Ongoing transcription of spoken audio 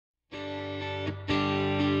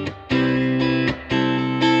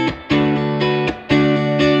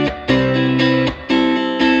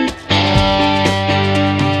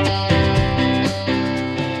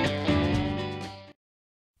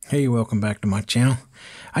Hey, welcome back to my channel.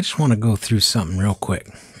 I just want to go through something real quick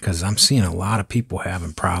because I'm seeing a lot of people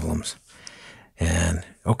having problems. And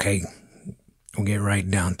okay, we'll get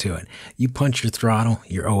right down to it. You punch your throttle,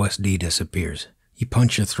 your OSD disappears. You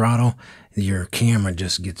punch your throttle, your camera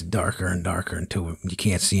just gets darker and darker until you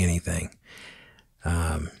can't see anything.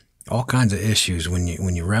 All kinds of issues. When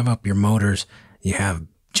you rev up your motors, you have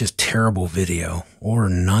just terrible video or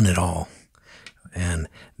none at all. And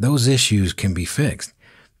those issues can be fixed.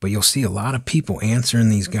 But you'll see a lot of people answering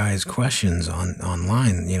these guys' questions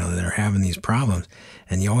online, that are having these problems.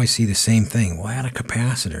 And you always see the same thing. Well, add a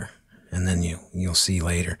capacitor. And then you'll see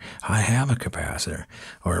later, I have a capacitor.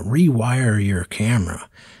 Or rewire your camera.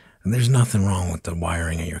 And there's nothing wrong with the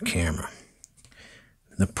wiring of your camera.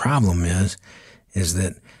 The problem is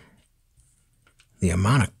that the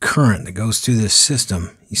amount of current that goes through this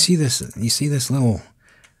system, you see this little,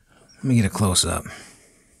 let me get a close up.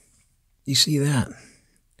 You see that?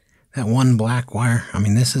 That one black wire, I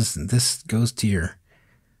mean, this goes to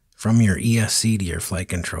from your ESC to your flight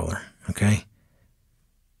controller, okay?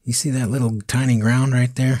 You see that little tiny ground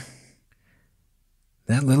right there?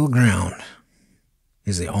 That little ground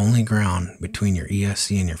is the only ground between your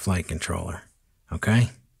ESC and your flight controller,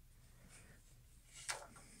 okay?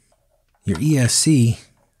 Your ESC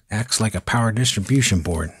acts like a power distribution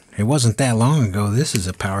board. It wasn't that long ago, this is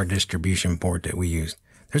a power distribution board that we used.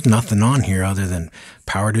 There's nothing on here other than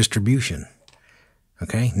power distribution.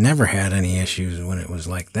 Okay? Never had any issues when it was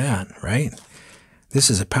like that, right? This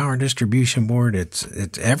is a power distribution board. It's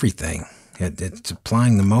everything. It's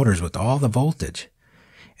applying the motors with all the voltage.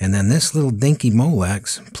 And then this little dinky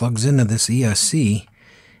Molex plugs into this ESC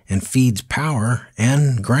and feeds power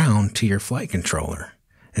and ground to your flight controller.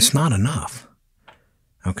 It's not enough.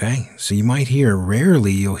 Okay? So you might hear,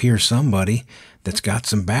 rarely you'll hear somebody that's got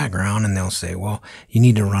some background and they'll say, well, you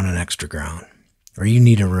need to run an extra ground. Or you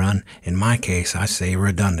need to run, in my case, I say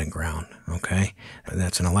redundant ground. Okay?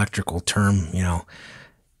 That's an electrical term,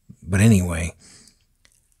 But anyway,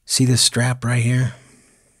 see this strap right here?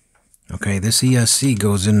 Okay, this ESC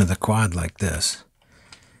goes into the quad like this.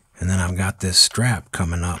 And then I've got this strap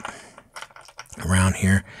coming up around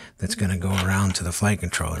here that's going to go around to the flight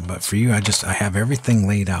controller. But for you, I have everything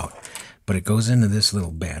laid out. But it goes into this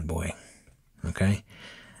little bad boy. Okay,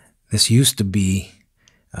 this used to be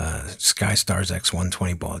SkyStar's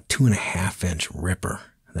X120 ball, a 2.5-inch ripper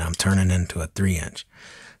that I'm turning into a 3-inch.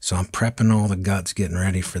 So I'm prepping all the guts, getting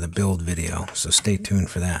ready for the build video. So stay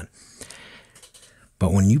tuned for that.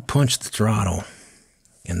 But when you punch the throttle,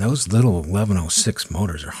 and those little 1106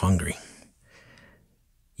 motors are hungry,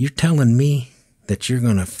 you're telling me that you're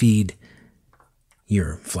going to feed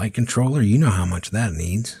your flight controller? You know how much that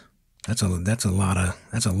needs. That's a lot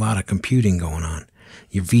of computing going on.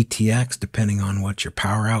 Your VTX, depending on what your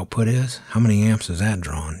power output is, how many amps is that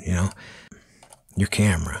drawing, Your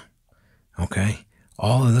camera, okay?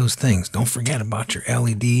 All of those things. Don't forget about your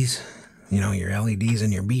LEDs, your LEDs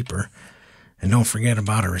and your beeper. And don't forget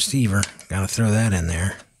about a receiver. Got to throw that in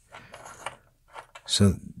there.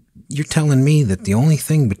 So you're telling me that the only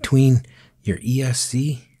thing between your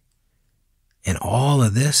ESC and all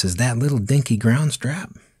of this is that little dinky ground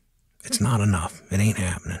strap? It's not enough. It ain't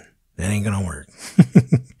happening. That ain't gonna work.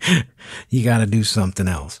 You gotta do something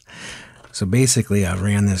else. So basically, I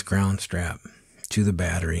ran this ground strap to the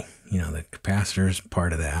battery. The capacitor is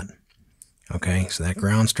part of that. Okay, so that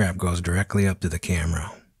ground strap goes directly up to the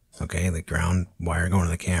camera. Okay, the ground wire going to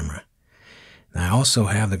the camera. Now, I also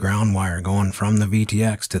have the ground wire going from the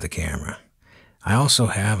VTX to the camera. I also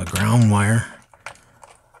have a ground wire.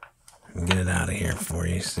 Let me get it out of here for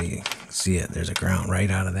you. See it? There's a ground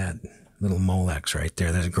right out of that little Molex right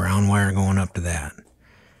there. There's a ground wire going up to that.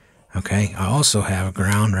 Okay, I also have a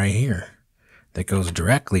ground right here that goes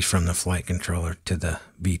directly from the flight controller to the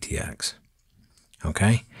VTX.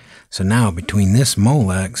 Okay, so now between this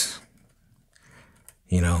Molex,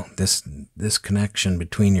 this connection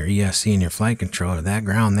between your ESC and your flight controller, that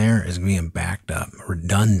ground there is being backed up,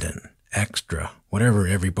 redundant, extra, whatever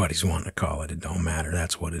everybody's wanting to call it. It don't matter.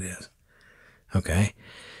 That's what it is. Okay.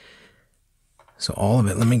 So all of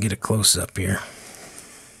it, let me get a close up here.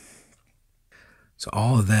 So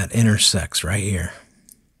all of that intersects right here.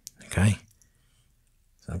 Okay.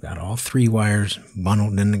 So I've got all 3 wires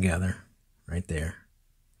bundled in together right there.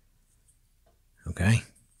 Okay.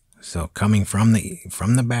 So coming from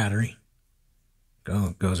the battery,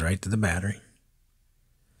 goes right to the battery.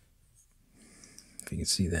 If you can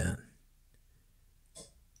see that.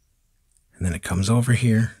 And then it comes over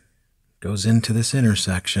here, goes into this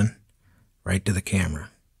intersection, right to the camera.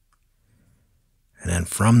 And then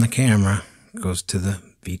from the camera, goes to the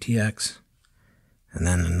VTX, and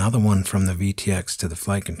then another one from the VTX to the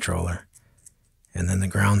flight controller, and then the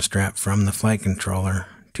ground strap from the flight controller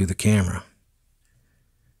to the camera.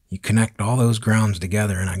 You connect all those grounds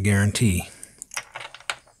together, and I guarantee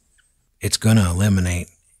it's going to eliminate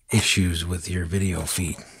issues with your video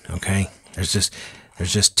feed. Okay, there's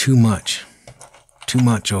just too much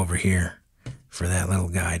over here for that little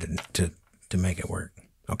guy to make it work.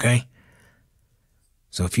 Okay,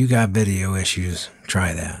 so if you got video issues,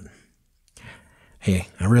 try that. Hey,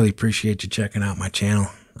 I really appreciate you checking out my channel.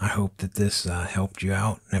 I hope that this helped you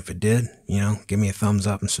out, and if it did, give me a thumbs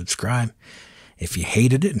up and subscribe. If you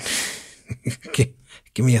hated it,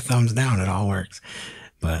 give me a thumbs down. It all works.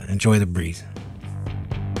 But enjoy the breeze.